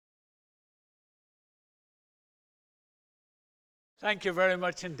Thank you very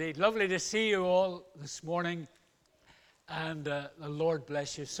much indeed. Lovely to see you all this morning, and the Lord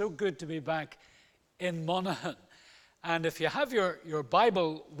bless you. So good to be back in Monaghan. And if you have your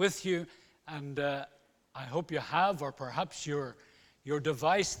Bible with you, and I hope you have, or perhaps your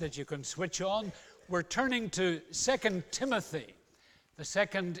device that you can switch on, we're turning to 2 Timothy, the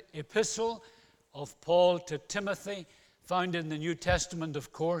second epistle of Paul to Timothy, found in the New Testament,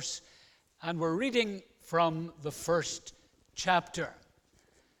 of course, and we're reading from the first chapter.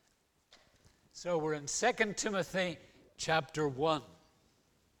 So we're in 2 Timothy chapter 1.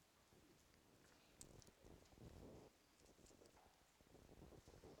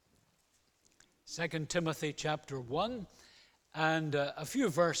 Second Timothy chapter 1, and a few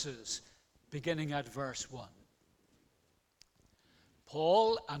verses beginning at verse 1.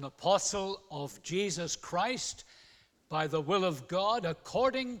 Paul, an apostle of Jesus Christ, by the will of God,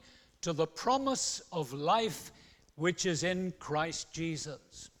 according to the promise of life which is in Christ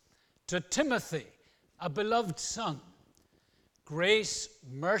Jesus. To Timothy, a beloved son, grace,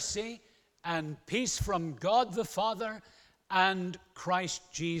 mercy, and peace from God the Father and Christ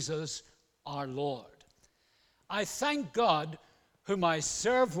Jesus our Lord. I thank God, whom I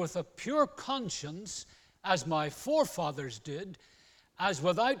serve with a pure conscience, as my forefathers did, as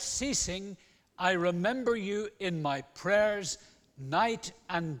without ceasing I remember you in my prayers night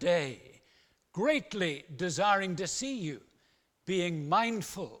and day, greatly desiring to see you, being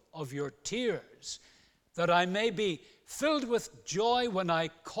mindful of your tears, that I may be filled with joy when I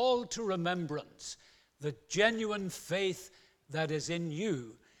call to remembrance the genuine faith that is in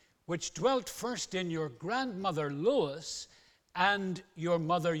you, which dwelt first in your grandmother Lois and your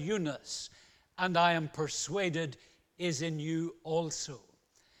mother Eunice, and I am persuaded is in you also.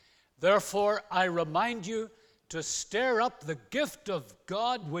 Therefore I remind you to stir up the gift of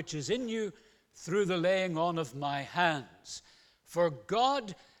God which is in you through the laying on of my hands. For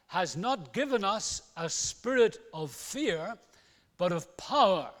God has not given us a spirit of fear, but of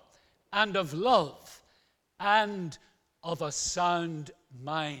power and of love and of a sound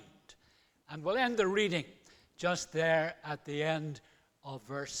mind. And we'll end the reading just there at the end of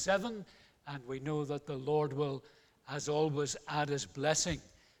verse 7, and we know that the Lord will, as always, add his blessing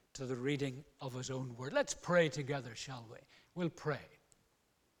to the reading of his own word. Let's pray together, shall we? We'll pray.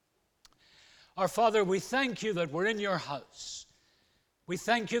 Our Father, we thank you that we're in your house. We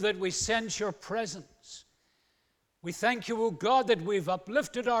thank you that we sense your presence. We thank you, O God, that we've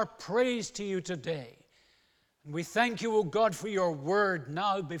uplifted our praise to you today. And we thank you, O God, for your word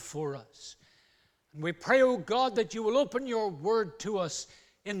now before us. And we pray, O God, that you will open your word to us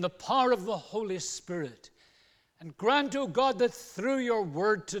in the power of the Holy Spirit. And grant, O God, that through your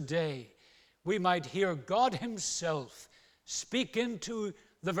word today, we might hear God himself speak into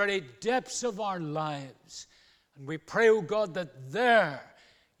the very depths of our lives. And we pray, O God, that there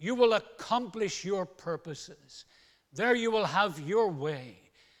you will accomplish your purposes. There you will have your way.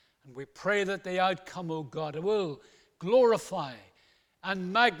 And we pray that the outcome, O God, will glorify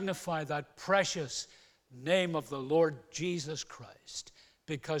and magnify that precious name of the Lord Jesus Christ,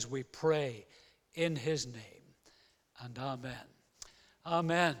 because we pray in his name. And amen.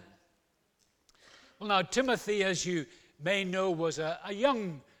 Amen. Well, now, Timothy, as you may know, was a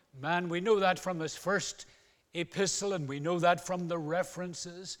young man. We know that from his first epistle, and we know that from the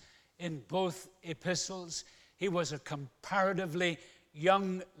references in both epistles. He was a comparatively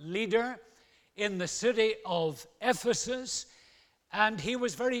young leader in the city of Ephesus, and he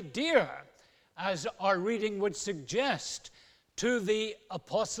was very dear, as our reading would suggest, to the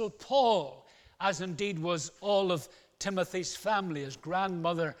Apostle Paul, as indeed was all of Timothy's family. His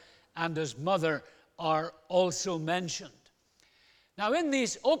grandmother and his mother are also mentioned. Now, in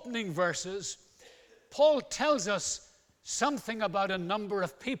these opening verses, Paul tells us something about a number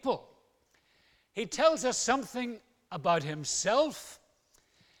of people. He tells us something about himself.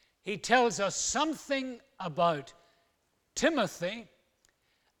 He tells us something about Timothy,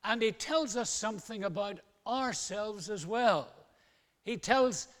 and he tells us something about ourselves as well. He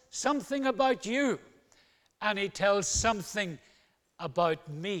tells something about you, and he tells something about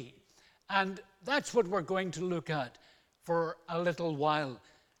me. And that's what we're going to look at for a little while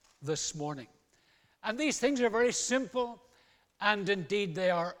this morning. And these things are very simple, and indeed they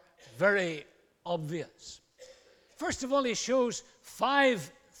are very obvious. First of all, he shows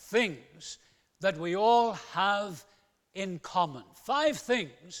 5 things that we all have in common. 5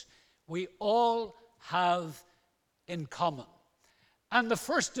 things we all have in common. And the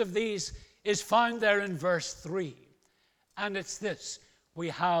first of these is found there in verse 3. And it's this: we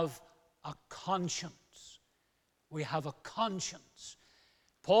have a conscience. We have a conscience.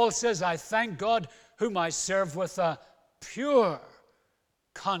 Paul says, I thank God, whom I serve with a pure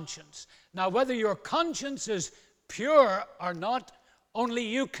conscience. Now, whether your conscience is pure or not, only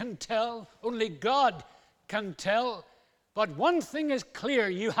you can tell, only God can tell. But one thing is clear,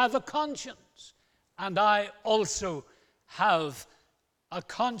 you have a conscience, and I also have a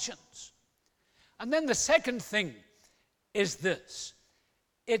conscience. And then the second thing is this.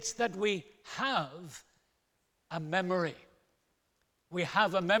 It's that we have a memory. We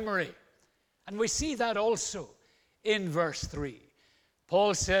have a memory. And we see that also in verse 3.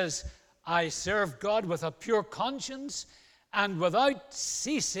 Paul says, I serve God with a pure conscience, and without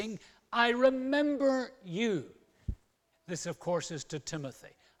ceasing, I remember you. This, of course, is to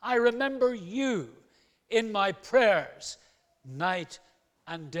Timothy. I remember you in my prayers night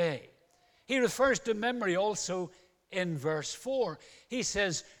and day. He refers to memory also in verse 4. He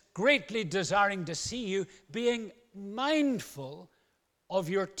says, greatly desiring to see you, being mindful of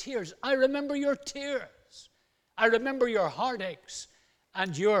your tears. I remember your tears. I remember your heartaches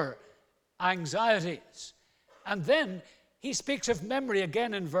and your anxieties. And then he speaks of memory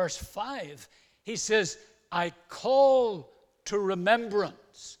again in verse 5. He says, I call to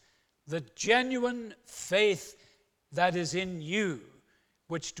remembrance the genuine faith that is in you,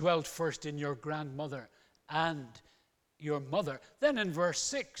 which dwelt first in your grandmother and your mother. Then in verse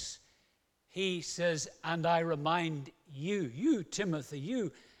 6, he says, and I remind you, Timothy,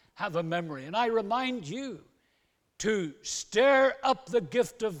 you have a memory, and I remind you to stir up the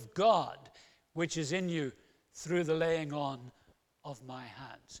gift of God, which is in you through the laying on of my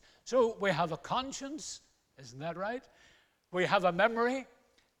hands. So we have a conscience, isn't that right? We have a memory.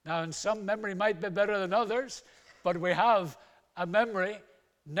 Now, and some memory might be better than others, but we have a memory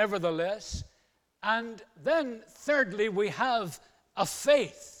nevertheless. And then thirdly, we have a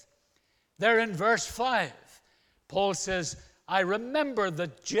faith. There in verse 5, Paul says, I remember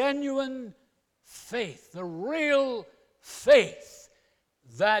the genuine faith, the real faith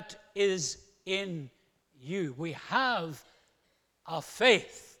that is in you. We have a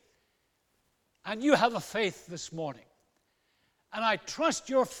faith. And you have a faith this morning. And I trust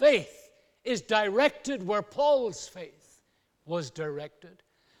your faith is directed where Paul's faith was directed.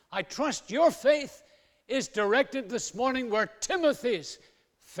 I trust your faith is directed this morning where Timothy's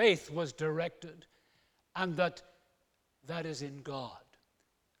faith was directed, and that is in God.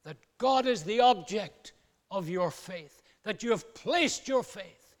 That God is the object of your faith, that you have placed your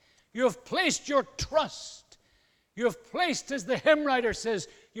faith, you have placed your trust, you have placed, as the hymn writer says,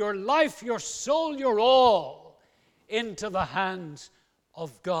 your life, your soul, your all into the hands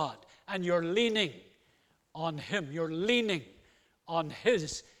of God. And you're leaning on Him. You're leaning on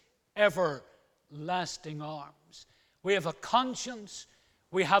His everlasting arms. We have a conscience.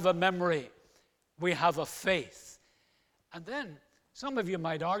 We have a memory. We have a faith. And then some of you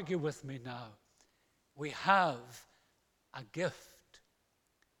might argue with me now. We have a gift.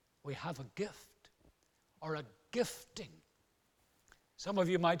 We have a gift or a gifting. Some of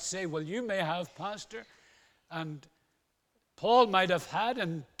you might say, well, you may have, Pastor, and Paul might have had,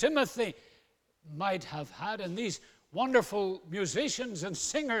 and Timothy might have had, and these wonderful musicians and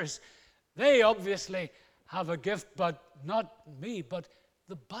singers, they obviously have a gift, but not me. But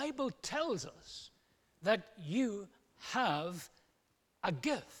the Bible tells us that you have a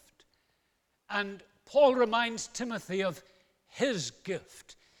gift. And Paul reminds Timothy of his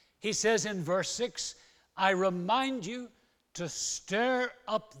gift. He says in verse 6, I remind you to stir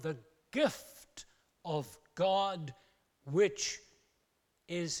up the gift of God which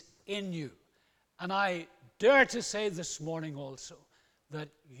is in you. And I dare to say this morning also that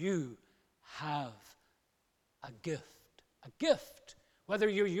you have a gift. A gift. Whether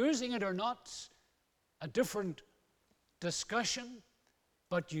you're using it or not, a different discussion,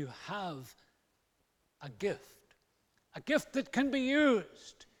 but you have a gift. A gift that can be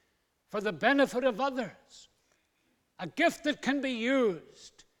used for the benefit of others. A gift that can be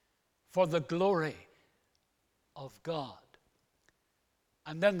used for the glory of God.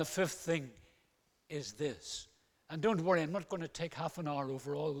 And then the fifth thing is this. And don't worry, I'm not going to take half an hour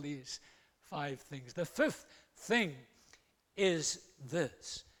over all these 5 things. The fifth thing is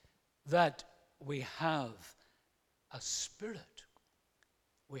this, that we have a spirit.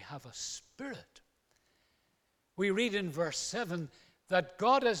 We have a spirit. We read in verse 7 that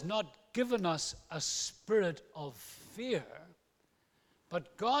God has not given us a spirit of fear,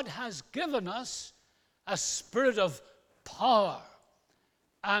 but God has given us a spirit of power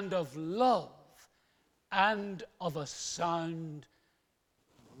and of love and of a sound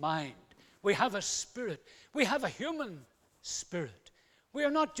mind. We have a spirit. We have a human spirit. We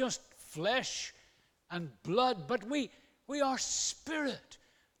are not just flesh and blood, but we are spirit.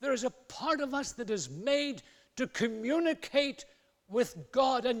 There is a part of us that is made to communicate with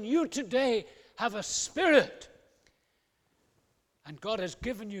God. And you today have a spirit. And God has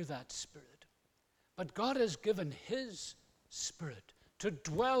given you that spirit. But God has given his spirit to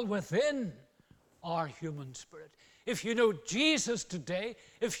dwell within our human spirit. If you know Jesus today,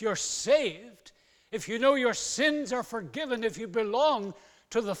 if you're saved, if you know your sins are forgiven, if you belong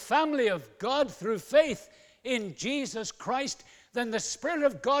to the family of God through faith in Jesus Christ, then the Spirit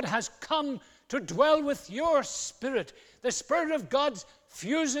of God has come to dwell with your spirit. The Spirit of God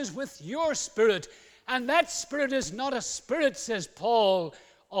fuses with your spirit. And that spirit is not a spirit, says Paul,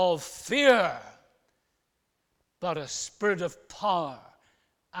 of fear, but a spirit of power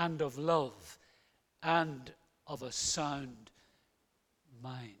and of love and of a sound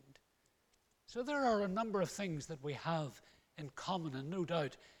mind. So there are a number of things that we have in common, and no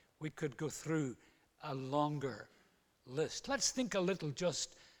doubt we could go through a longer list. Let's think a little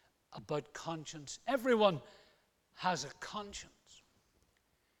just about conscience. Everyone has a conscience.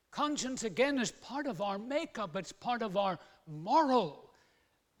 Conscience, again, is part of our makeup. It's part of our moral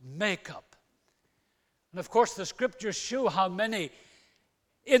makeup. And of course, the scriptures show how many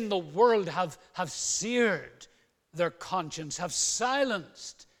in the world have seared their conscience, have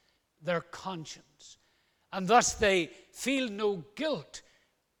silenced their conscience, and thus they feel no guilt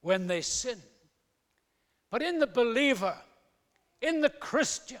when they sin. But in the believer, in the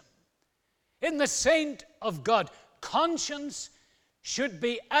Christian, in the saint of God, conscience should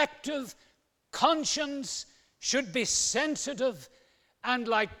be active, conscience should be sensitive, and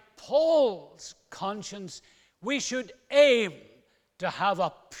like Paul's conscience, we should aim to have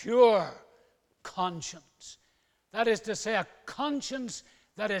a pure conscience. That is to say, a conscience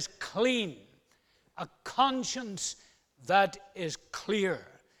that is clean, a conscience that is clear.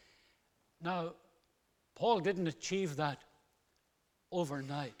 Now, Paul didn't achieve that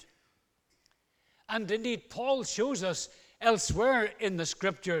overnight. And indeed, Paul shows us elsewhere in the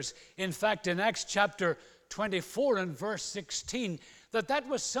scriptures, in fact, in Acts chapter 24 and verse 16, that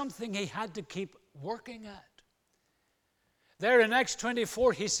was something he had to keep working at. There in Acts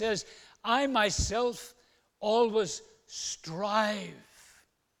 24, he says, I myself always strive.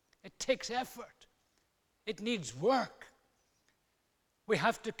 It takes effort. It needs work. We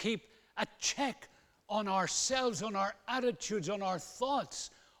have to keep a check on ourselves, on our attitudes, on our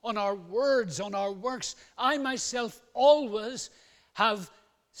thoughts, on our words, on our works. I myself always have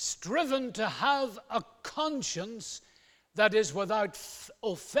striven to have a conscience that is without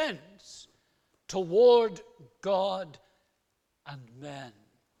offense toward God and men.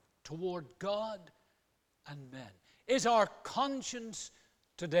 Toward God and men. Is our conscience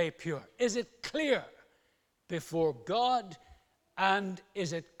today pure? Is it clear before God, and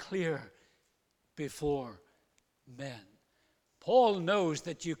is it clear before men? Paul knows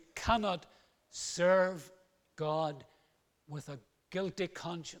that you cannot serve God with a guilty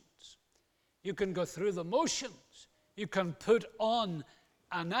conscience. You can go through the motions, you can put on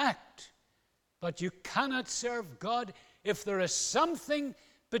an act, but you cannot serve God if there is something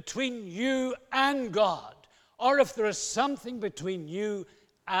between you and God, or if there is something between you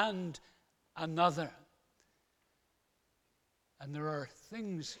and another. And there are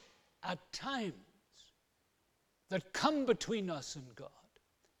things at times that come between us and God,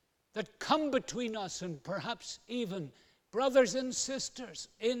 that come between us and perhaps even brothers and sisters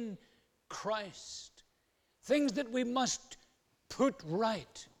in Christ. Things that we must put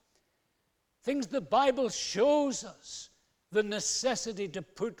right. Things the Bible shows us the necessity to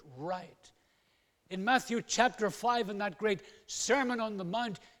put right. In Matthew chapter 5, in that great Sermon on the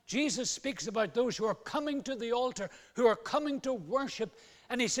Mount, Jesus speaks about those who are coming to the altar, who are coming to worship.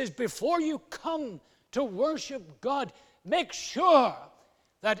 And he says, before you come to worship God, make sure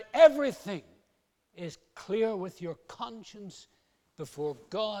that everything is clear with your conscience before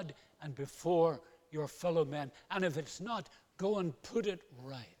God and before your fellow men. And if it's not, go and put it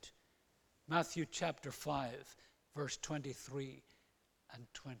right. Matthew chapter 5, verse 23 and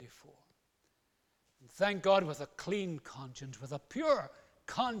 24. And thank God, with a clean conscience, with a pure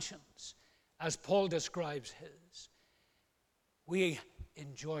conscience, as Paul describes his, we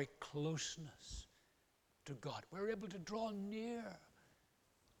enjoy closeness to God. We're able to draw near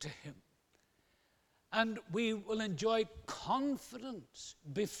to him. And we will enjoy confidence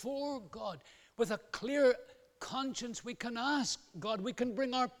before God. With a clear conscience, we can ask God. We can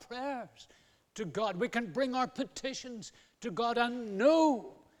bring our prayers to God. We can bring our petitions to God and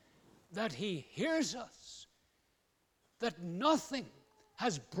know that he hears us, that nothing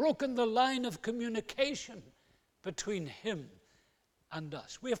has broken the line of communication between him and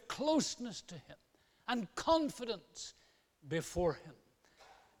us. We have closeness to him and confidence before him.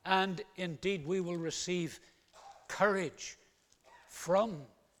 And indeed, we will receive courage from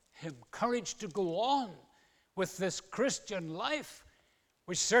him. Courage to go on with this Christian life,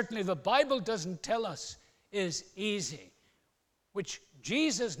 which certainly the Bible doesn't tell us is easy, which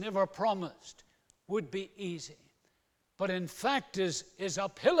Jesus never promised would be easy, but in fact is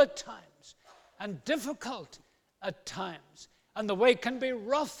uphill at times and difficult at times. And the way can be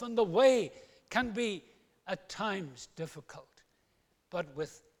rough and the way can be at times difficult. But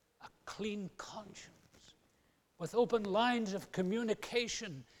with a clean conscience, with open lines of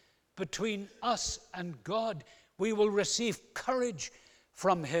communication between us and God, we will receive courage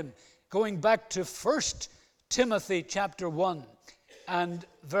from him. Going back to 1 Timothy chapter 1 and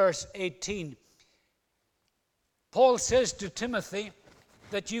verse 18, Paul says to Timothy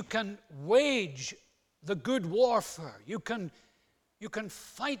that you can wage the good warfare. You can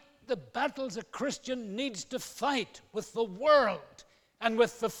fight the battles a Christian needs to fight with the world and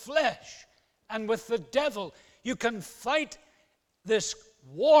with the flesh and with the devil. You can fight this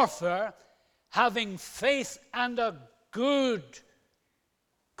warfare having faith and a good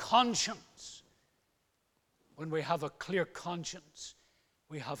conscience. When we have a clear conscience,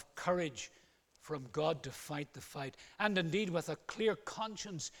 we have courage from God to fight the fight. And indeed, with a clear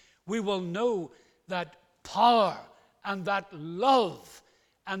conscience, we will know that power and that love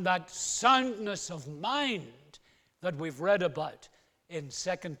and that soundness of mind that we've read about in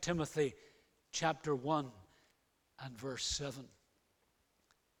 2 Timothy chapter 1 and verse 7.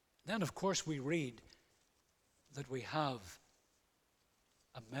 Then, of course, we read that we have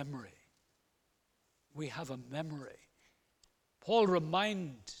a memory. We have a memory. Paul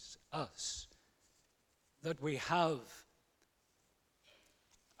reminds us that we have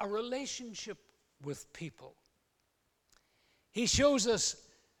a relationship with people. He shows us,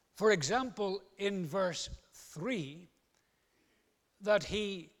 for example, in verse 3, that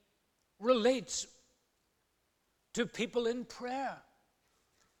he relates to people in prayer.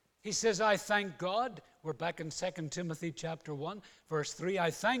 He says, I thank God. We're back in 2 Timothy chapter 1, verse 3.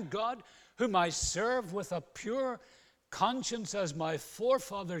 I thank God, whom I serve with a pure conscience as my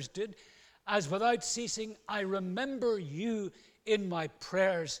forefathers did, as without ceasing I remember you in my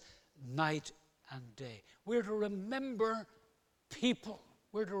prayers night and day. We're to remember people.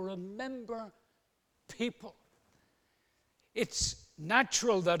 We're to remember people. It's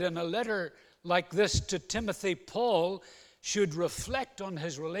natural that in a letter like this to Timothy, Paul should reflect on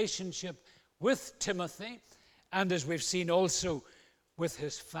his relationship with Timothy, and as we've seen also with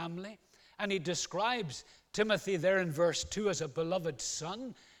his family. And he describes Timothy there in verse 2 as a beloved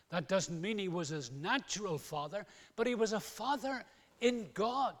son. That doesn't mean he was his natural father, but he was a father in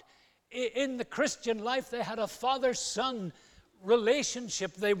God. In the Christian life, they had a father-son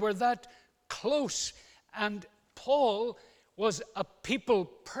relationship. They were that close. And Paul was a people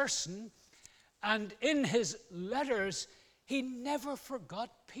person, and in his letters, he never forgot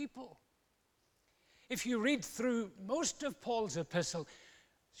people. If you read through most of Paul's epistle,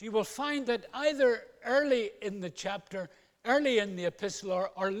 you will find that either early in the chapter, early in the epistle,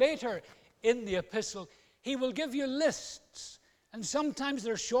 or later in the epistle, he will give you lists. And sometimes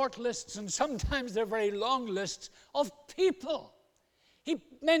they're short lists, and sometimes they're very long lists of people. He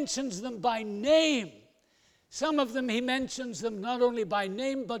mentions them by name. Some of them he mentions them not only by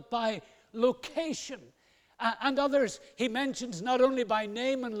name, but by location. And others he mentions not only by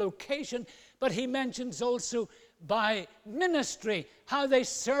name and location, but he mentions also by ministry, how they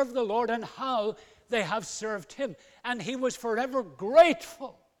serve the Lord and how they have served him. And he was forever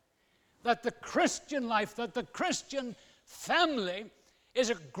grateful that the Christian life, that the Christian family is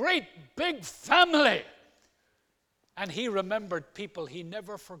a great big family. And he remembered people. He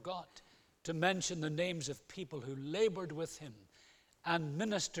never forgot to mention the names of people who labored with him and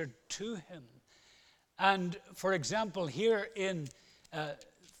ministered to him. And for example, here in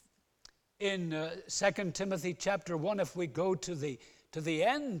 2 Timothy chapter 1, if we go to the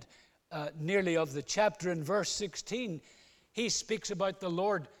end nearly of the chapter in verse 16, he speaks about the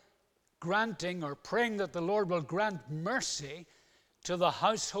Lord granting or praying that the Lord will grant mercy to the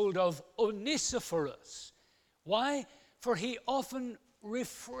household of Onesiphorus. Why? For he often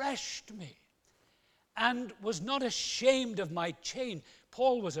refreshed me and was not ashamed of my chain.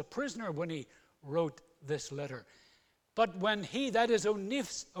 Paul was a prisoner when he wrote this letter. But when he, that is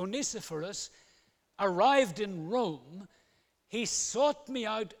Onesiphorus, arrived in Rome, he sought me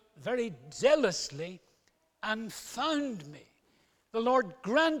out very zealously and found me. The Lord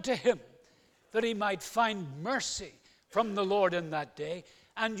grant to him that he might find mercy from the Lord in that day.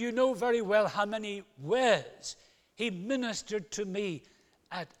 And you know very well how many ways he ministered to me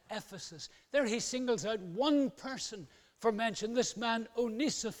at Ephesus. There he singles out one person for mention, this man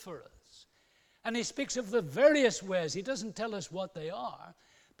Onesiphorus. And he speaks of the various ways. He doesn't tell us what they are,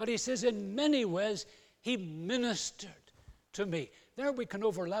 but he says in many ways he ministered to me. There we can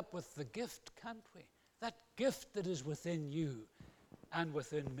overlap with the gift, can't we? That gift that is within you and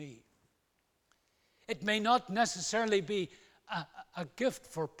within me. It may not necessarily be a gift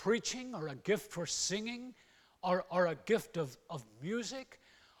for preaching or a gift for singing or a gift of music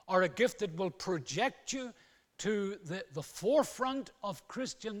or a gift that will project you to the forefront of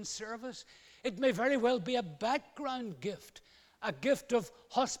Christian service. It may very well be a background gift, a gift of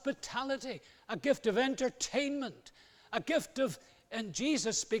hospitality, a gift of entertainment, a gift of, and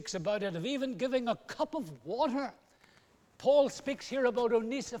Jesus speaks about it, of even giving a cup of water. Paul speaks here about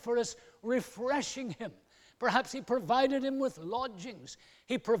Onesiphorus refreshing him. Perhaps he provided him with lodgings.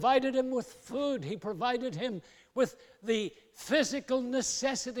 He provided him with food. He provided him with the physical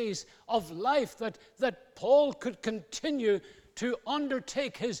necessities of life that Paul could continue to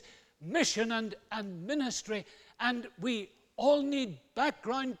undertake his mission and ministry. And we all need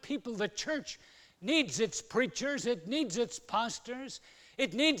background people. The church needs its preachers. It needs its pastors.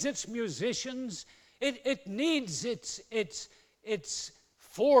 It needs its musicians. It needs its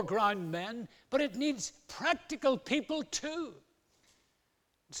foreground men, but it needs practical people too.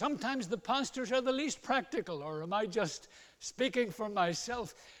 Sometimes the pastors are the least practical, or am I just speaking for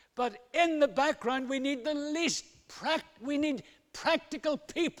myself? But in the background, we need we need practical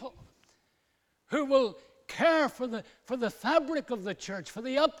people who will care for the fabric of the church, for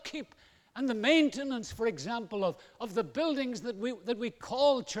the upkeep and the maintenance, for example, of the buildings that we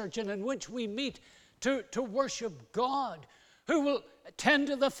call church and in which we meet to worship God, who will attend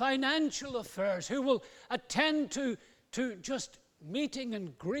to the financial affairs, who will attend to just meeting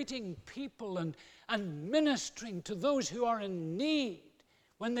and greeting people and ministering to those who are in need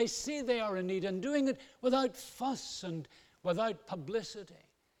when they see they are in need, and doing it without fuss and without publicity.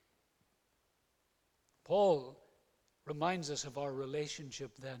 Paul reminds us of our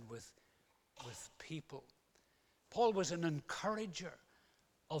relationship then with people. Paul was an encourager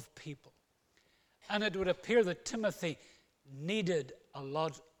of people. And it would appear that Timothy needed a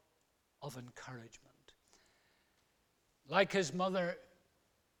lot of encouragement. Like his mother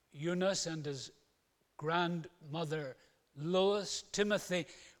Eunice and his grandmother Lois, Timothy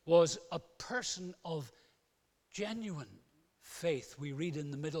was a person of genuine faith. We read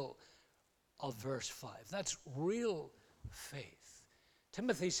in the middle of verse 5. That's real faith.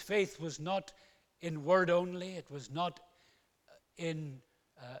 Timothy's faith was not in word only. It was not in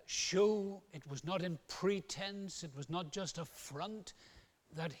show. It was not in pretense. It was not just a front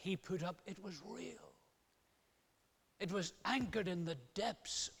that he put up. It was real. It was anchored in the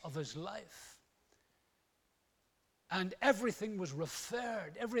depths of his life. And everything was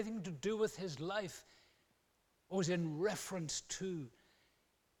referred, everything to do with his life was in reference to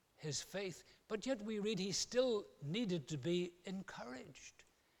his faith. But yet we read he still needed to be encouraged.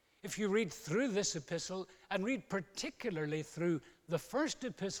 If you read through this epistle and read particularly through the first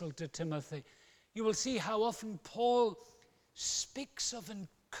epistle to Timothy, you will see how often Paul speaks of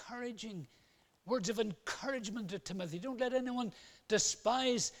encouraging, words of encouragement to Timothy. Don't let anyone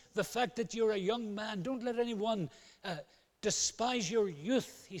despise the fact that you're a young man. Don't let anyone despise your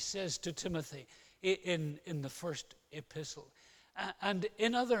youth, he says to Timothy in the first epistle. And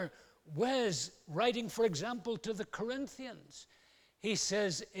in other ways, writing, for example, to the Corinthians, he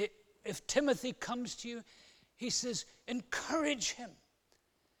says, if Timothy comes to you, he says, encourage him.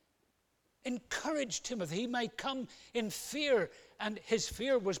 Encourage Timothy. He might come in fear, and his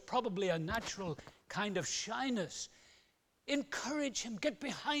fear was probably a natural kind of shyness. Encourage him. Get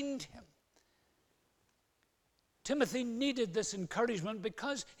behind him. Timothy needed this encouragement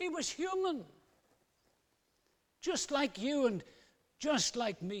because he was human, just like you and just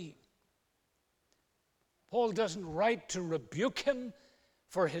like me. Paul doesn't write to rebuke him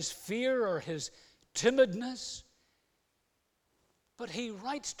for his fear or his timidness, but he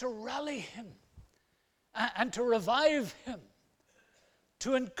writes to rally him and to revive him,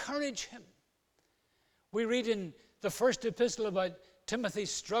 to encourage him. We read in the first epistle about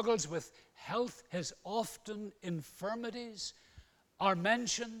Timothy's struggles with health. His often infirmities are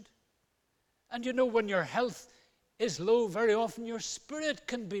mentioned. And you know, when your health is low, very often your spirit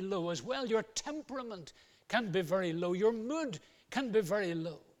can be low as well. Your temperament can be very low. Your mood can be very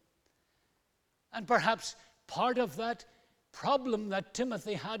low. And perhaps part of that problem that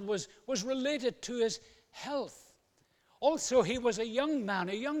Timothy had was related to his health. Also, he was a young man,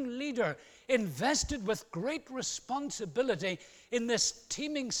 a young leader, invested with great responsibility in this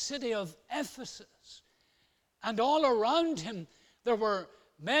teeming city of Ephesus. And all around him, there were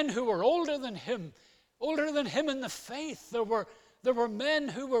men who were older than him in the faith. There were There were men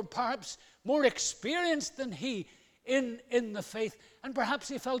who were perhaps more experienced than he in the faith, and perhaps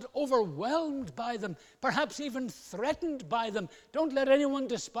he felt overwhelmed by them, perhaps even threatened by them. Don't let anyone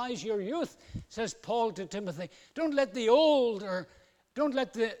despise your youth, says Paul to Timothy. Don't let the old, or don't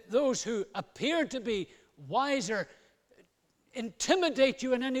let those who appear to be wiser intimidate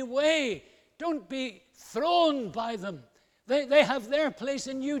you in any way. Don't be thrown by them. They have their place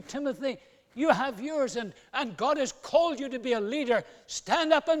in you, Timothy. You have yours, and God has called you to be a leader.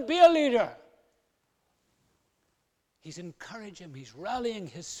 Stand up and be a leader. He's encouraging him. He's rallying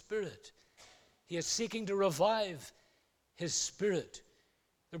his spirit. He is seeking to revive his spirit.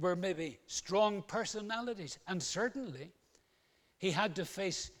 There were maybe strong personalities, and certainly he had to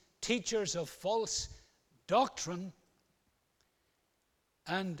face teachers of false doctrine.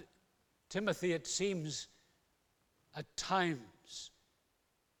 And Timothy, it seems, at times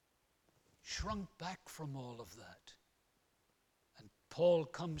shrunk back from all of that. And Paul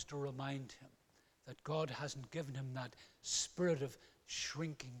comes to remind him that God hasn't given him that spirit of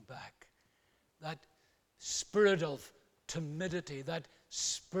shrinking back, that spirit of timidity, that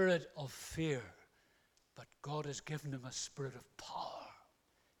spirit of fear. But God has given him a spirit of power.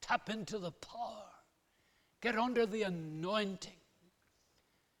 Tap into the power. Get under the anointing,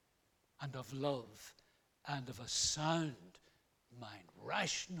 and of love, and of a sound mind,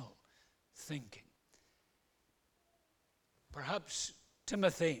 rational thinking. Perhaps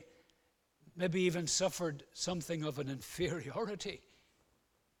Timothy maybe even suffered something of an inferiority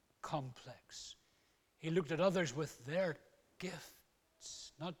complex. He looked at others with their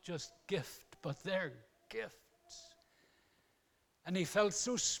gifts, not just gift, but their gifts. And he felt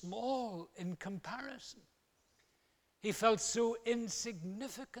so small in comparison. He felt so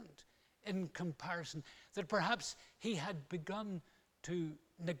insignificant in comparison that perhaps he had begun to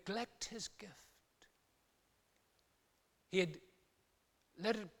neglect his gift. He had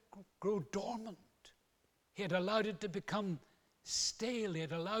let it grow dormant. He had allowed it to become stale. He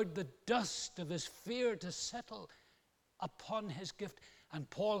had allowed the dust of his fear to settle upon his gift. And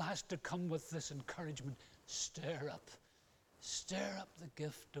Paul has to come with this encouragement. Stir up the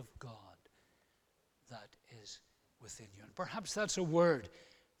gift of God that is within you. And perhaps that's a word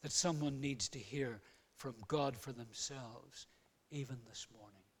that someone needs to hear from God for themselves, even this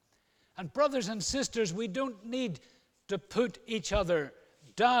morning. And brothers and sisters, we don't need to put each other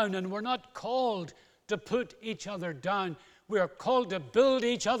down, and we're not called to put each other down. We are called to build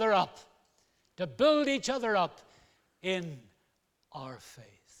each other up, in our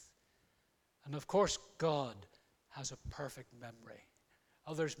faith. And of course, God has a perfect memory.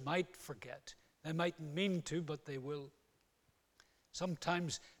 Others might forget. They might mean to, but they will.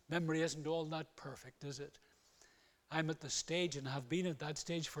 Sometimes memory isn't all that perfect, is it? I'm at the stage, and have been at that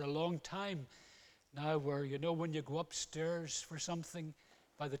stage for a long time now, where, when you go upstairs for something,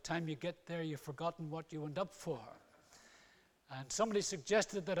 by the time you get there, you've forgotten what you went up for. And somebody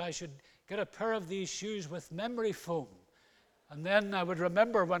suggested that I should get a pair of these shoes with memory foam. And then I would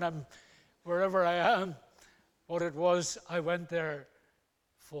remember when I'm wherever I am what it was I went there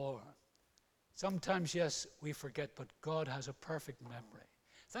for. Sometimes, yes, we forget, but God has a perfect memory.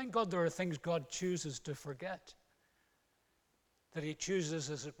 Thank God there are things God chooses to forget, that he chooses,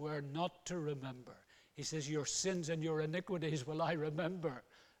 as it were, not to remember. He says, your sins and your iniquities will I remember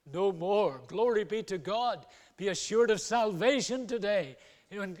no more. Glory be to God. Be assured of salvation today.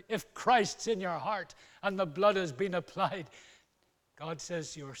 If Christ's in your heart and the blood has been applied, God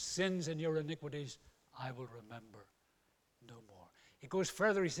says, your sins and your iniquities I will remember no more. He goes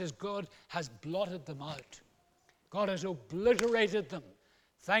further. He says, God has blotted them out. God has obliterated them.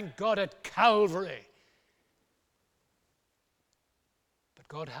 Thank God at Calvary. But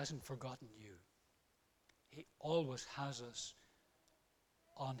God hasn't forgotten you. He always has us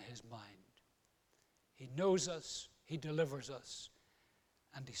on his mind. He knows us, he delivers us,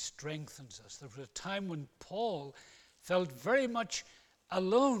 and he strengthens us. There was a time when Paul felt very much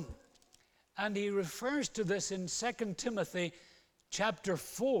alone, and he refers to this in 2 Timothy chapter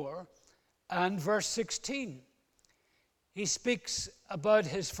 4 and verse 16. He speaks about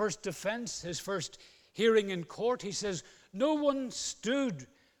his first defense, his first hearing in court. He says, no one stood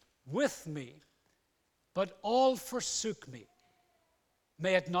with me, but all forsook me.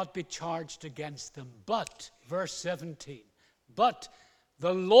 May it not be charged against them. But, verse 17, but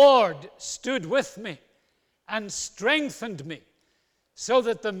the Lord stood with me and strengthened me, so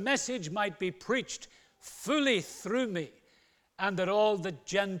that the message might be preached fully through me, and that all the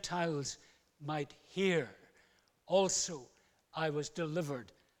Gentiles might hear. Also, I was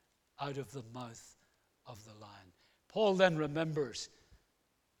delivered out of the mouth of the lion. Paul then remembers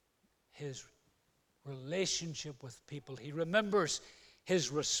his relationship with people. He remembers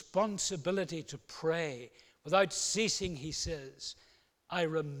his responsibility to pray. Without ceasing, he says, I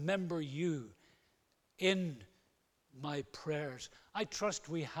remember you in my prayers. I trust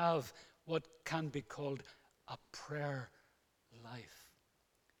we have what can be called a prayer life.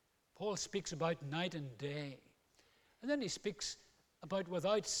 Paul speaks about night and day. And then he speaks about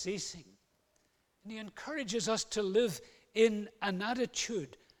without ceasing. And he encourages us to live in an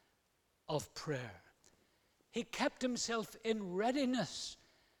attitude of prayer. He kept himself in readiness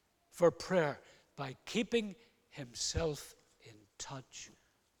for prayer by keeping himself in touch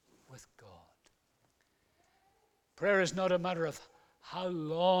with God. Prayer is not a matter of how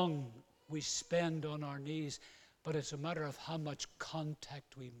long we spend on our knees, but it's a matter of how much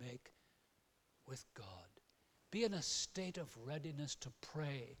contact we make with God. Be in a state of readiness to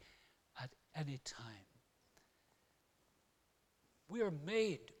pray at any time. We are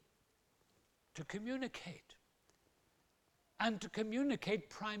made to communicate, and to communicate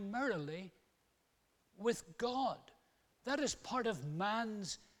primarily with God. That is part of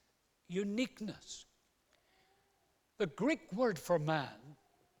man's uniqueness. The Greek word for man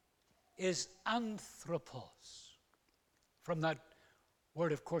is anthropos. From that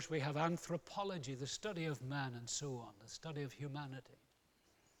word, of course, we have anthropology, the study of man and so on, the study of humanity.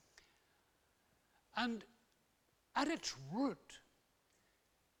 And at its root,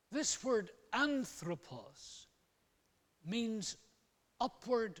 this word anthropos means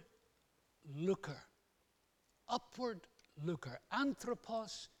upward looker. Upward looker.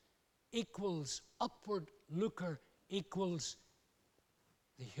 Anthropos equals upward looker equals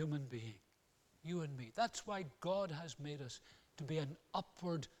the human being, you and me. That's why God has made us to be an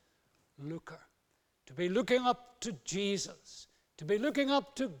upward looker, to be looking up to Jesus, to be looking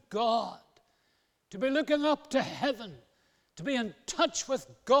up to God, to be looking up to heaven, to be in touch with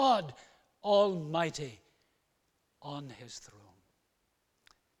God Almighty on his throne.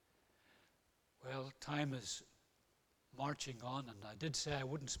 Well, time is marching on, and I did say I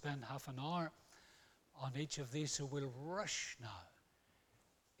wouldn't spend half an hour on each of these, so we'll rush now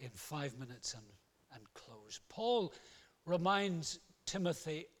in 5 minutes and close. Paul reminds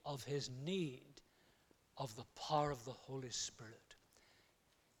Timothy of his need of the power of the Holy Spirit.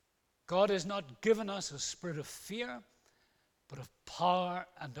 God has not given us a spirit of fear, but of power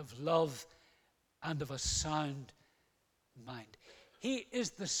and of love and of a sound mind. He is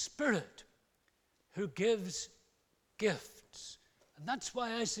the Spirit who gives gifts. And that's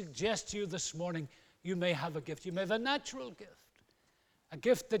why I suggest to you this morning, you may have a gift. You may have a natural gift, a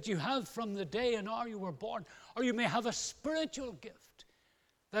gift that you have from the day and hour you were born, or you may have a spiritual gift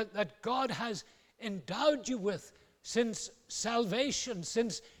that God has endowed you with since salvation,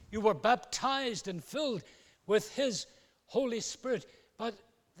 since you were baptized and filled with his Holy Spirit. But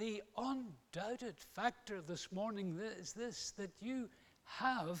the undoubted factor this morning is this, that you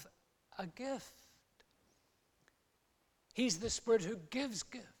have a gift. He's the Spirit who gives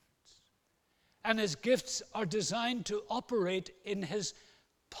gifts. And his gifts are designed to operate in his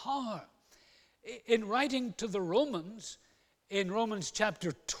power. In writing to the Romans, in Romans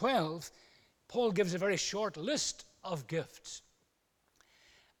chapter 12, Paul gives a very short list of gifts.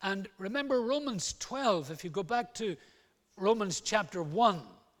 And remember Romans 12, if you go back to Romans chapter 1,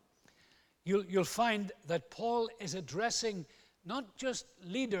 you'll find that Paul is addressing not just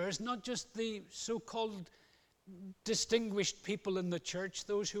leaders, not just the so-called distinguished people in the church,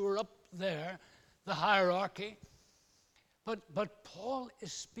 those who are up there, the hierarchy, but Paul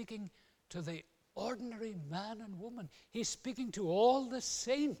is speaking to the ordinary man and woman. He's speaking to all the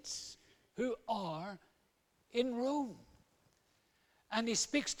saints who are in Rome. And he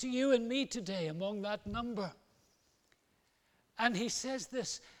speaks to you and me today among that number. And he says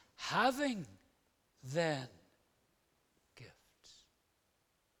this, having then gifts.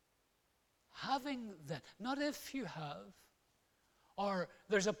 Having then, not if you have, or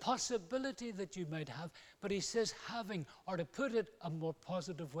there's a possibility that you might have, but he says having, or to put it a more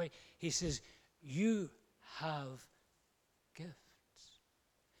positive way, he says you have gifts.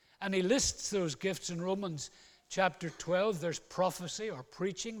 And he lists those gifts in Romans chapter 12. There's prophecy or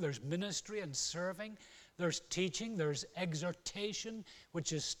preaching, there's ministry and serving, there's teaching, there's exhortation,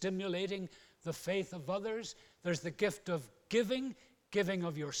 which is stimulating the faith of others. There's the gift of giving, giving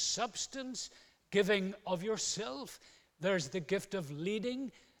of your substance, giving of yourself. There's the gift of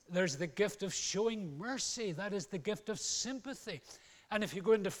leading. There's the gift of showing mercy. That is the gift of sympathy. And if you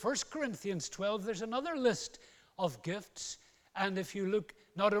go into 1 Corinthians 12, there's another list of gifts. And if you look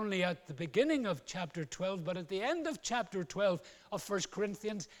not only at the beginning of chapter 12, but at the end of chapter 12 of 1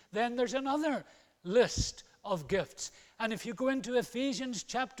 Corinthians, then there's another list of gifts. And if you go into Ephesians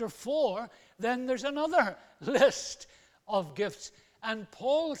chapter 4, then there's another list of gifts. And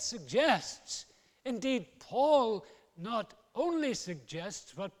Paul suggests, indeed, Paul not only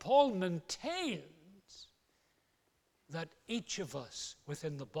suggests, but Paul maintains that each of us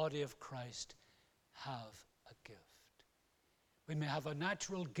within the body of Christ have a gift. We may have a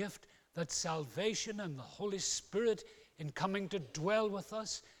natural gift that salvation and the Holy Spirit in coming to dwell with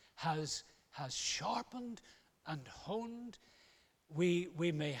us has sharpened and honed. We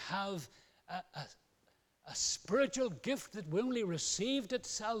may have a spiritual gift that we only received at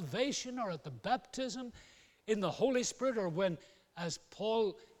salvation or at the baptism in the Holy Spirit, or when, as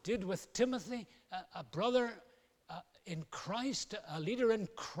Paul did with Timothy, a brother in Christ, a leader in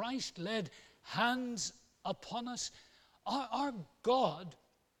Christ, laid hands upon us. Our God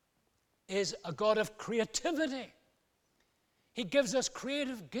is a God of creativity. He gives us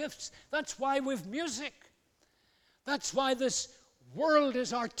creative gifts. That's why we've music. That's why this world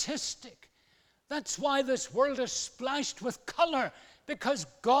is artistic. That's why this world is splashed with color, because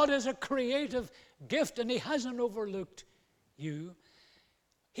God is a creative gift and He hasn't overlooked you.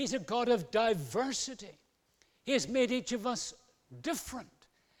 He's a God of diversity. He has made each of us different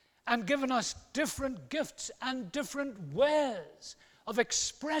and given us different gifts and different ways of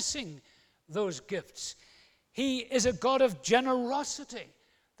expressing those gifts. He is a God of generosity.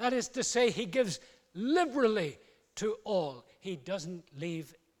 That is to say, He gives liberally to all. He doesn't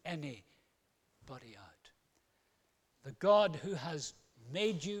leave anybody out. The God who has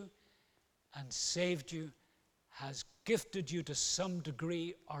made you and saved you has gifted you to some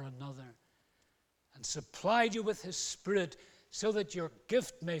degree or another and supplied you with His Spirit so that your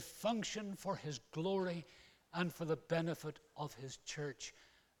gift may function for His glory and for the benefit of His church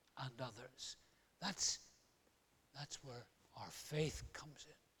and others. That's where our faith comes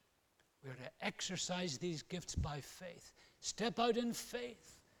in. We're to exercise these gifts by faith. Step out in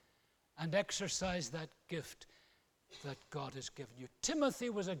faith and exercise that gift that God has given you. Timothy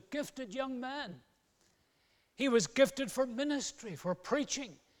was a gifted young man. He was gifted for ministry, for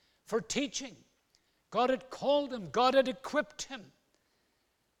preaching, for teaching. God had called him. God had equipped him.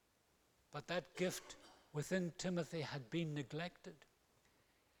 But that gift within Timothy had been neglected.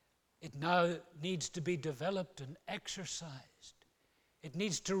 It now needs to be developed and exercised. It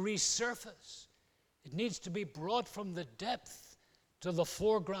needs to resurface. It needs to be brought from the depth to the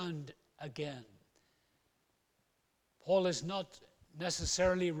foreground again. Paul is not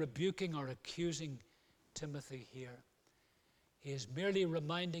necessarily rebuking or accusing Timothy here. He is merely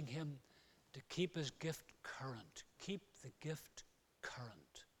reminding him to keep his gift current. Keep the gift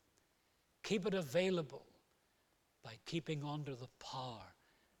current. Keep it available by keeping under the power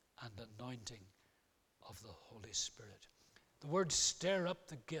and anointing of the Holy Spirit. The words stir up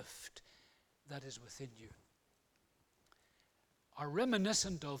the gift that is within you are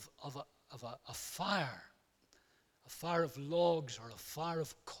reminiscent of a fire of logs or a fire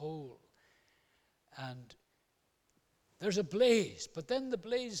of coal. And there's a blaze, but then the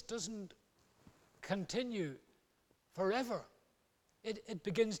blaze doesn't continue forever. It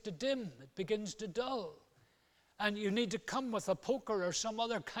begins to dim, it begins to dull. And you need to come with a poker or some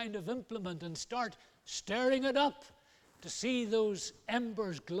other kind of implement and start stirring it up to see those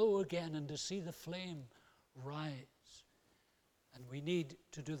embers glow again and to see the flame rise. And we need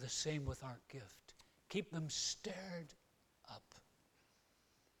to do the same with our gift. Keep them stirred up.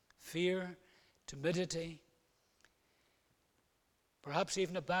 Fear, timidity, perhaps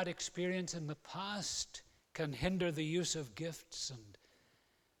even a bad experience in the past can hinder the use of gifts, and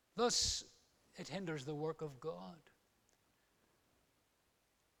thus it hinders the work of God.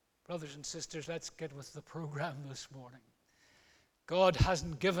 Brothers and sisters, let's get with the program this morning. God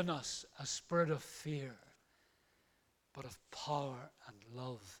hasn't given us a spirit of fear, but of power and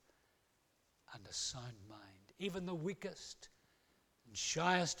love and a sound mind. Even the weakest and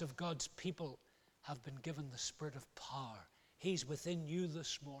shyest of God's people have been given the spirit of power. He's within you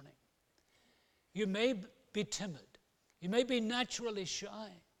this morning. You may be timid. You may be naturally shy.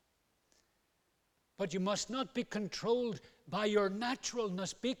 But you must not be controlled by your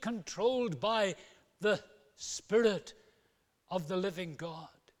naturalness. Be controlled by the Spirit of the living God,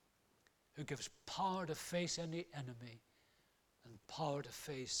 who gives power to face any enemy and power to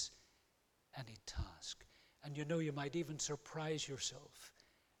face any task. And you know, you might even surprise yourself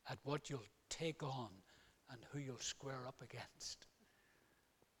at what you'll take on and who you'll square up against.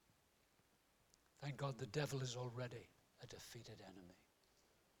 Thank God the devil is already a defeated enemy.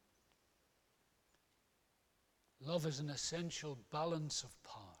 Love is an essential balance of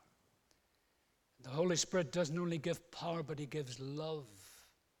power. The Holy Spirit doesn't only give power, but He gives love.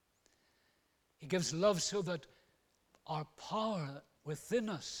 He gives love so that our power within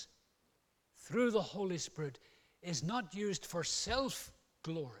us through the Holy Spirit is not used for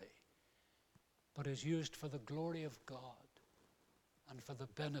self-glory, but is used for the glory of God and for the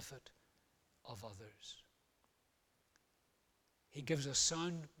benefit of others. He gives a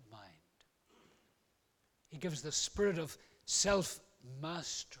sound mind. He gives the spirit of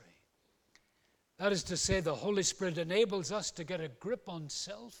self-mastery. That is to say, the Holy Spirit enables us to get a grip on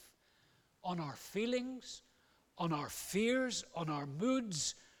self, on our feelings, on our fears, on our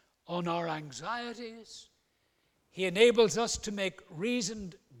moods, on our anxieties. He enables us to make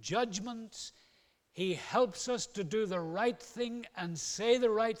reasoned judgments. He helps us to do the right thing and say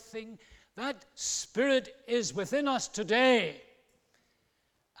the right thing. That Spirit is within us today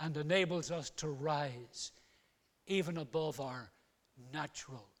and enables us to rise even above our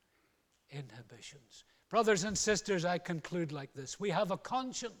natural inhibitions. Brothers and sisters, I conclude like this. We have a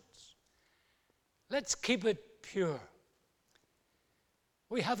conscience. Let's keep it pure.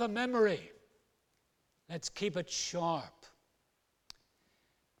 We have a memory. Let's keep it sharp.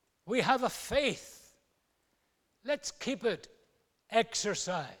 We have a faith. Let's keep it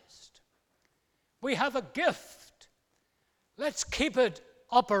exercised. We have a gift. Let's keep it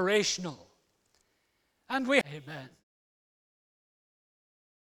operational. And we, amen.